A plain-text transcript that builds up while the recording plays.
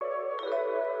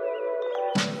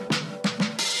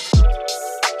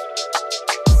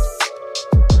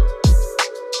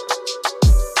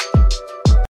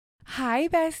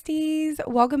besties.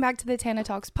 Welcome back to the Tana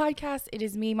Talks podcast. It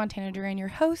is me, Montana Duran, your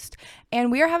host, and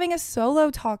we are having a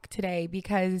solo talk today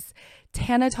because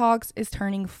Tana Talks is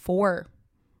turning 4.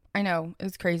 I know,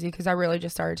 it's crazy because I really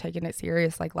just started taking it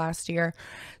serious like last year.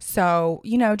 So,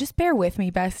 just bear with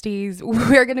me, besties.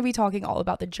 We're going to be talking all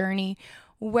about the journey,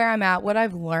 where I'm at, what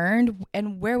I've learned,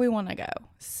 and where we want to go.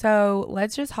 So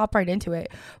let's just hop right into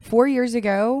it. 4 years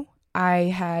ago,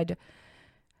 I had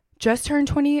just turned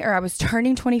 20, or I was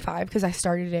turning 25 because I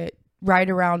started it right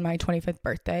around my 25th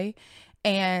birthday.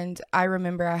 And I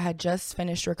remember I had just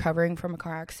finished recovering from a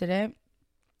car accident.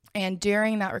 And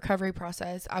during that recovery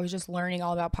process, I was just learning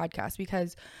all about podcasts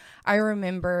because I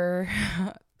remember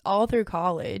all through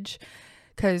college,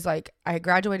 because I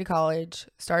graduated college,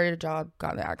 started a job,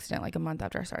 got in the accident like a month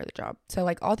after I started the job.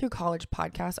 So all through college,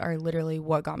 podcasts are literally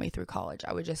what got me through college.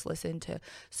 I would just listen to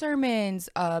sermons,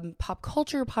 pop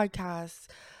culture podcasts,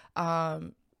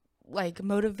 motivational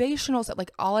stuff.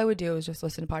 All I would do was just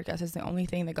listen to podcasts. It's the only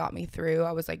thing that got me through.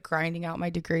 I was grinding out my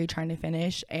degree, trying to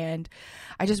finish, and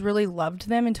I just really loved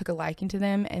them and took a liking to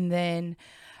them. And then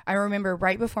I remember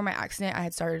right before my accident, I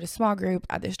had started a small group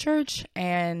at this church,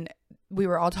 and we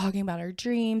were all talking about our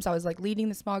dreams. I was leading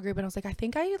the small group, and I was I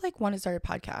think I want to start a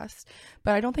podcast,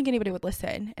 but I don't think anybody would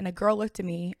listen. And a girl looked at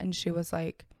me and she was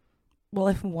like, well,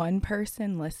 if one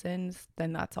person listens,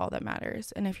 then that's all that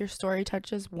matters. And if your story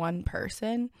touches one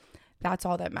person, that's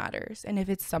all that matters. And if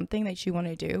it's something that you want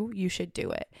to do, you should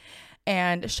do it.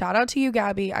 And shout out to you,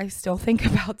 Gabby. I still think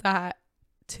about that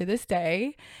to this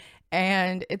day.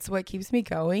 And it's what keeps me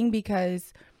going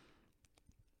because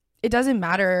it doesn't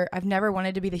matter. I've never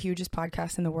wanted to be the hugest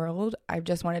podcast in the world. I've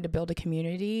just wanted to build a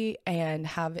community and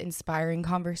have inspiring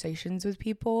conversations with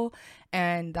people.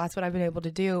 And that's what I've been able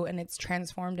to do. And it's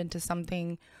transformed into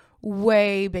something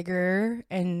way bigger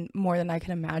and more than I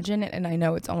can imagine. And I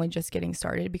know it's only just getting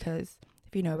started because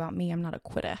if you know about me, I'm not a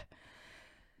quitter.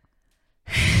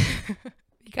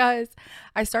 Because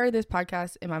I started this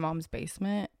podcast in my mom's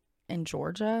basement in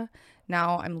Georgia.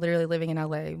 Now I'm literally living in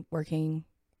LA working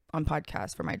on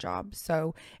podcasts for my job.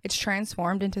 So it's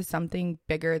transformed into something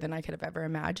bigger than I could have ever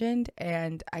imagined.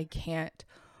 And I can't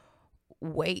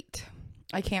wait.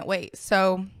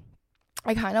 So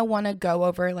I kind of want to go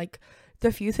over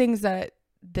the few things that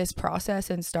this process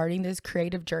and starting this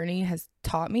creative journey has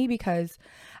taught me, because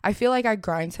I feel I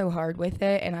grind so hard with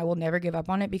it and I will never give up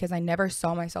on it, because I never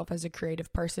saw myself as a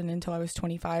creative person until I was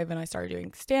 25 and I started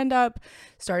doing stand-up,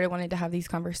 started wanting to have these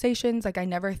conversations. I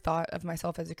never thought of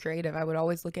myself as a creative. I would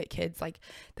always look at kids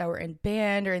that were in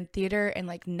band or in theater,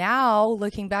 and now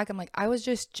looking back, I'm I was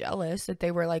just jealous that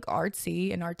they were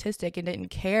artsy and artistic and didn't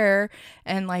care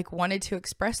and wanted to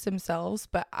express themselves,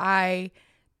 but I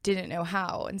didn't know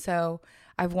how. And so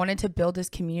I've wanted to build this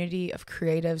community of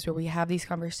creatives where we have these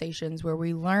conversations, where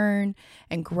we learn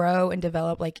and grow and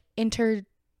develop,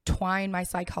 intertwine my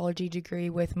psychology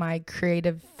degree with my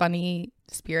creative, funny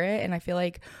spirit. And I feel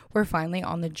we're finally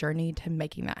on the journey to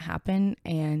making that happen.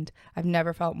 And I've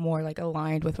never felt more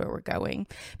aligned with where we're going,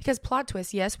 because plot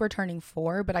twist, yes, we're turning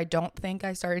 4, but I don't think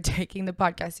I started taking the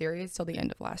podcast serious till the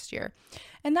end of last year.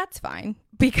 And that's fine,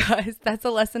 because that's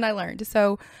a lesson I learned.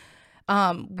 So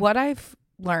what I've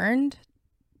learned,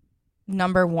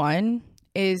 number one,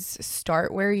 is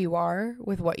start where you are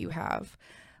with what you have.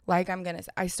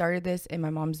 I started this in my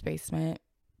mom's basement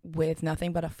with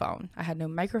nothing but a phone. I had no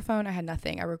microphone. I had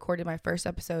nothing. I recorded my first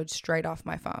episode straight off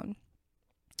my phone.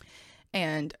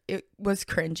 And it was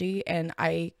cringy. And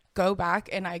I go back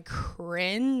and I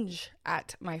cringe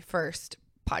at my first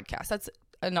podcast. That's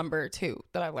a number 2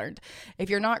 that I learned.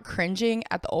 If you're not cringing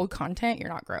at the old content, you're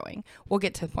not growing. We'll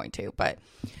get to point 2,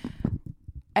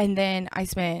 and then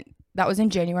that was in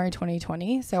January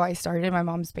 2020. So I started in my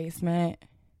mom's basement,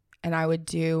 and I would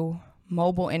do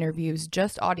mobile interviews,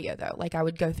 just audio though. I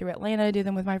would go through Atlanta, do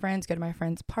them with my friends, go to my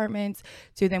friends' apartments,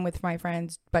 do them with my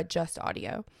friends, but just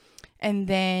audio. And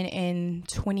then in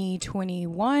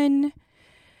 2021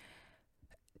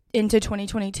 into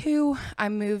 2022, I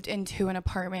moved into an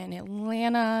apartment in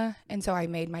Atlanta, and so I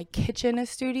made my kitchen a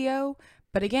studio.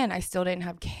 But again, I still didn't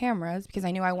have cameras because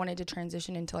I knew I wanted to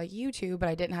transition into YouTube, but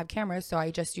I didn't have cameras. So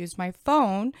I just used my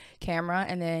phone camera,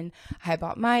 and then I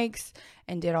bought mics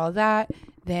and did all that.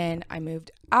 Then I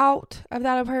moved out of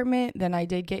that apartment. Then I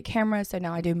did get cameras. So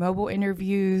now I do mobile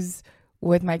interviews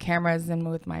with my cameras and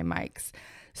with my mics.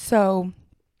 So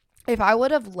if I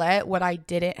would have let what I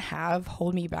didn't have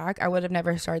hold me back, I would have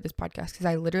never started this podcast, because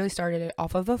I literally started it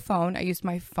off of a phone. I used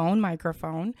my phone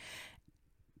microphone,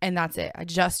 and that's it. I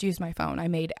just used my phone. I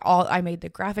made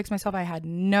the graphics myself. I had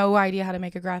no idea how to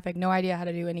make a graphic, no idea how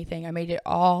to do anything. I made it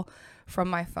all from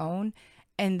my phone.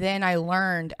 And then I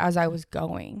learned as I was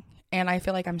going. And I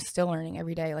feel like I'm still learning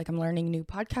every day. Like I'm learning new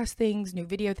podcast things, new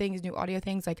video things, new audio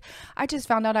things. Like I just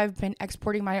found out I've been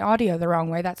exporting my audio the wrong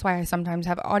way. That's why I sometimes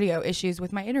have audio issues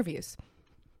with my interviews.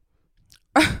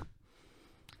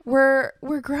 We're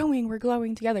growing, we're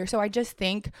glowing together. So I just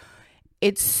think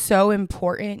it's so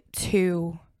important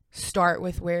to start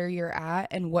with where you're at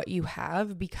and what you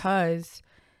have, because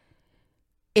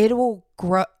it will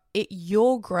grow.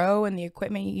 You'll grow and the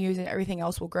equipment you use and everything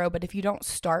else will grow. But if you don't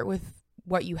start with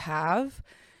what you have,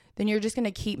 then you're just going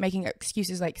to keep making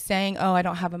excuses, like saying, oh, I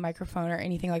don't have a microphone or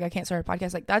anything, like I can't start a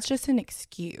podcast. Like that's just an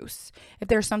excuse. If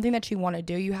there's something that you want to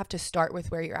do, you have to start with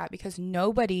where you're at, because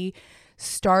nobody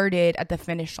started at the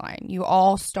finish line. You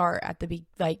all start at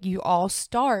you all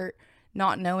start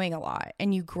not knowing a lot,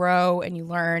 and you grow and you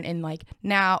learn. And like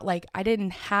now, like I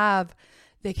didn't have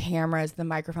the cameras, the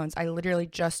microphones. I literally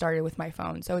just started with my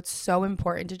phone. So it's so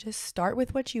important to just start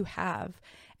with what you have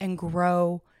and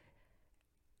grow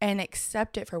and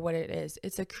accept it for what it is.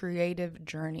 It's a creative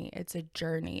journey. It's a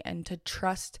journey, and to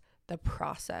trust the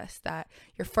process, that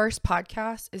your first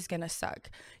podcast is going to suck.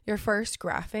 Your first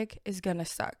graphic is going to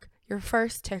suck. Your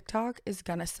first TikTok is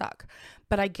going to suck.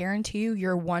 But I guarantee you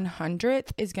your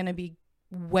 100th is going to be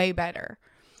way better.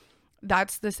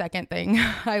 That's the second thing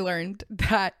I learned,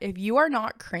 that if you are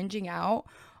not cringing out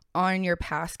on your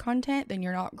past content, then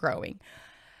you're not growing.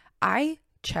 I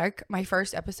check my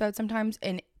first episode sometimes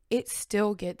and it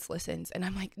still gets listens. And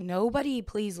I'm like, nobody,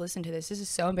 please listen to this. This is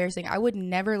so embarrassing. I would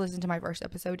never listen to my first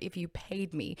episode if you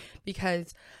paid me,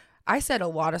 because I said a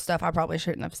lot of stuff I probably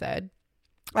shouldn't have said.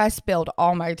 I spilled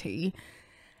all my tea.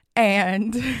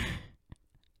 And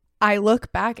I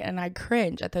look back and I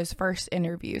cringe at those first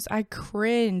interviews. I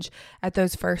cringe at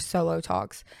those first solo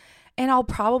talks. And I'll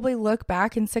probably look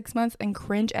back in 6 months and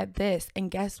cringe at this. And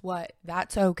guess what?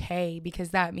 That's okay, because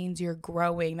that means you're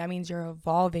growing. That means you're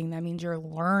evolving. That means you're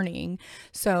learning.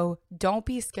 So don't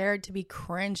be scared to be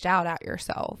cringed out at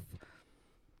yourself.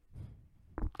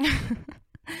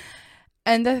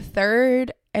 And the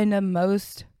third and the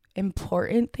most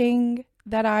important thing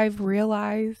that I've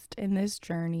realized in this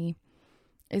journey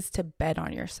is to bet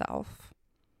on yourself.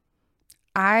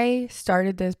 I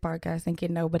started this podcast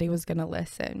thinking nobody was going to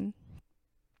listen.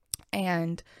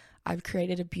 And I've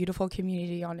created a beautiful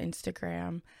community on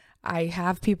Instagram. I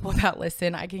have people that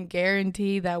listen. I can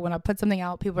guarantee that when I put something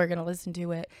out, people are going to listen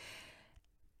to it.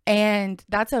 And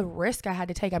that's a risk I had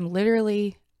to take. I'm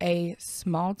literally a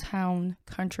small town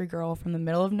country girl from the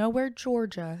middle of nowhere,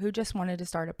 Georgia, who just wanted to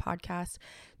start a podcast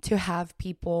to have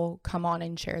people come on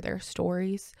and share their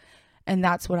stories. And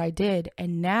that's what I did.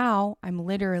 And now I'm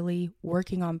literally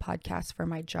working on podcasts for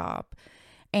my job.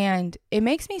 And it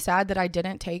makes me sad that I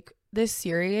didn't take this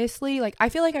seriously. Like, I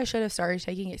feel like I should have started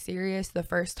taking it serious the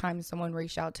first time someone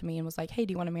reached out to me and was like, hey,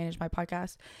 do you want to manage my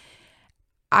podcast?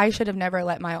 I should have never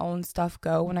let my own stuff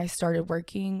go when I started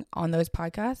working on those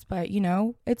podcasts. But, you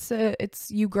know, it's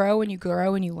you grow and you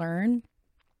grow and you learn.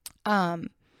 But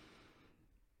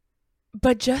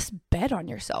just bet on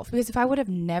yourself, because if I would have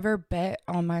never bet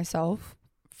on myself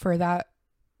for that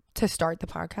to start the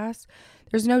podcast,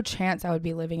 there's no chance I would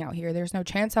be living out here. There's no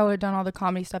chance I would have done all the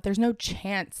comedy stuff. There's no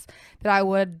chance that I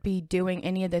would be doing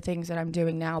any of the things that I'm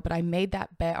doing now. But I made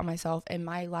that bet on myself, and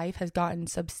my life has gotten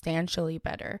substantially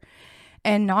better.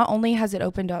 And not only has it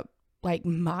opened up like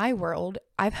my world,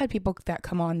 I've had people that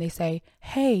come on, they say,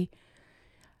 hey,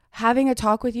 having a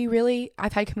talk with you, really,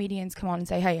 I've had comedians come on and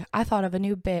say, hey, I thought of a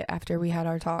new bit after we had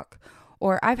our talk.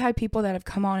 Or I've had people that have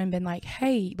come on and been like,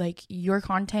 hey, like your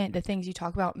content, the things you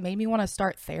talk about made me want to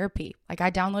start therapy. Like I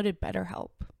downloaded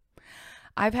BetterHelp.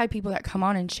 I've had people that come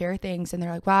on and share things and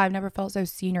they're like, wow, I've never felt so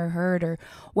seen or heard, or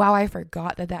wow, I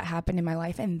forgot that happened in my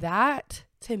life. And that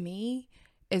to me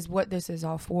is what this is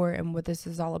all for and what this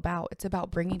is all about. It's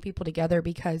about bringing people together,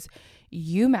 because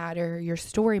you matter, your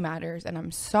story matters. And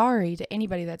I'm sorry to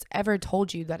anybody that's ever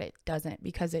told you that it doesn't,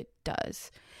 because it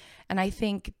does. And I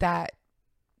think that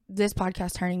this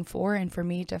podcast turning 4 and for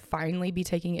me to finally be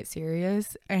taking it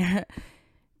serious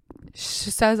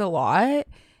says a lot.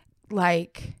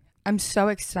 Like, I'm so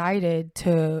excited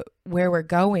to where we're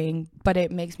going, but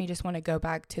it makes me just want to go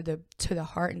back to the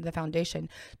heart and the foundation.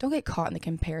 Don't get caught in the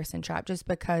comparison trap just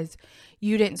because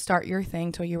you didn't start your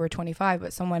thing till you were 25,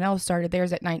 but someone else started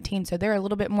theirs at 19. So they're a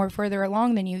little bit more further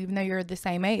along than you, even though you're the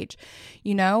same age.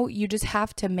 You know, you just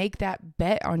have to make that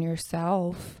bet on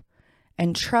yourself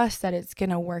and trust that it's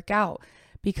going to work out,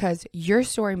 because your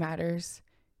story matters.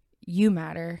 You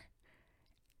matter.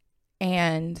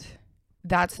 And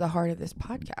that's the heart of this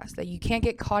podcast, that you can't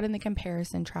get caught in the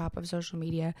comparison trap of social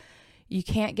media. You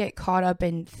can't get caught up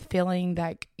in feeling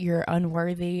that you're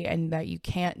unworthy and that you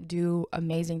can't do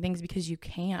amazing things, because you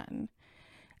can.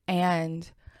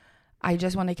 And I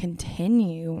just want to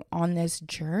continue on this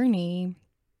journey.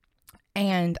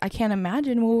 And I can't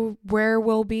imagine where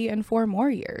we'll be in 4 more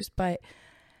years. But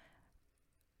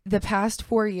the past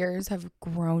 4 years have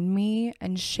grown me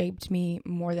and shaped me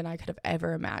more than I could have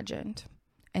ever imagined.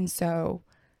 And so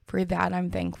for that, I'm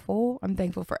thankful. I'm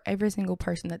thankful for every single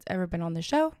person that's ever been on the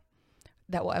show,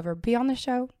 that will ever be on the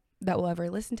show, that will ever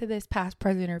listen to this, past,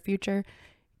 present, or future.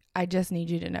 I just need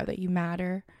you to know that you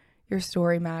matter. Your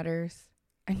story matters.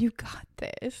 And you got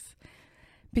this.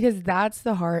 Because that's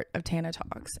the heart of Tana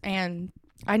Talks. And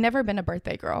I never been a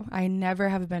birthday girl. I never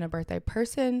have been a birthday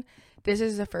person. This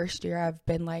is the first year I've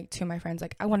been like to my friends,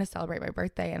 like, I want to celebrate my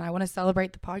birthday and I want to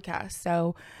celebrate the podcast.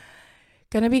 So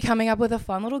going to be coming up with a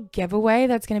fun little giveaway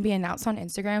that's going to be announced on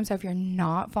Instagram. So if you're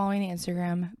not following the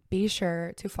Instagram, be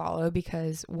sure to follow,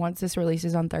 because once this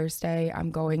releases on Thursday, I'm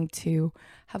going to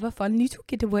have a fun little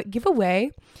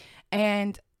giveaway.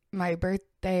 And my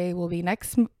birthday will be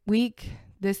next week,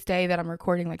 this day that I'm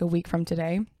recording, like a week from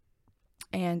today.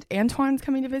 And Antoine's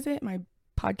coming to visit, my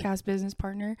podcast business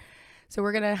partner. So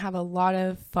we're going to have a lot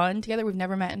of fun together. We've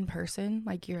never met in person.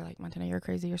 Like, you're like, Montana, you're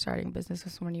crazy. You're starting a business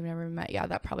with someone you've never met. Yeah,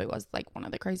 that probably was like one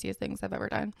of the craziest things I've ever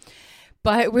done.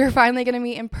 But we're finally going to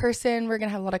meet in person. We're going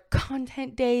to have a lot of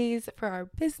content days for our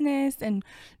business and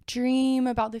dream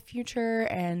about the future.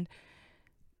 And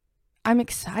I'm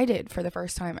excited for the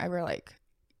first time ever, like,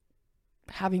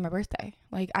 having my birthday.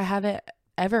 Like, I haven't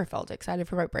ever felt excited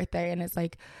for my birthday. And it's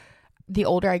like, the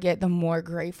older I get, the more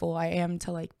grateful I am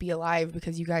to like be alive,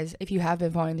 because you guys, if you have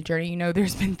been following the journey, you know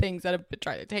there's been things that have been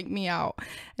trying to take me out.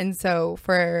 And so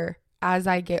as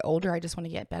I get older, I just want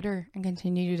to get better and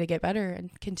continue to get better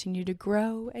and continue to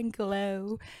grow and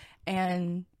glow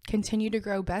and continue to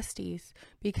grow besties,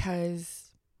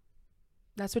 because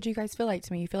that's what you guys feel like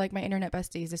to me. You feel like my internet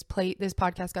besties. This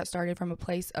podcast got started from a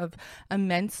place of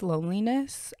immense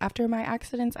loneliness. After my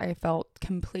accidents, I felt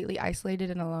completely isolated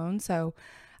and alone. So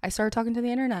I started talking to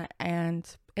the internet, and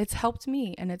it's helped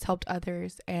me and it's helped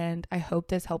others. And I hope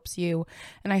this helps you.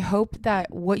 And I hope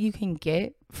that what you can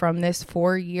get from this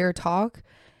 4-year talk,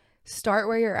 start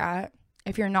where you're at.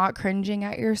 If you're not cringing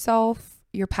at yourself,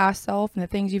 your past self, and the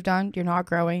things you've done, you're not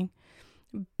growing.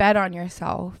 Bet on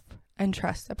yourself and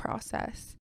trust the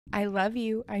process. I love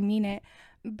you. I mean it.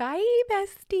 Bye,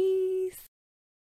 besties.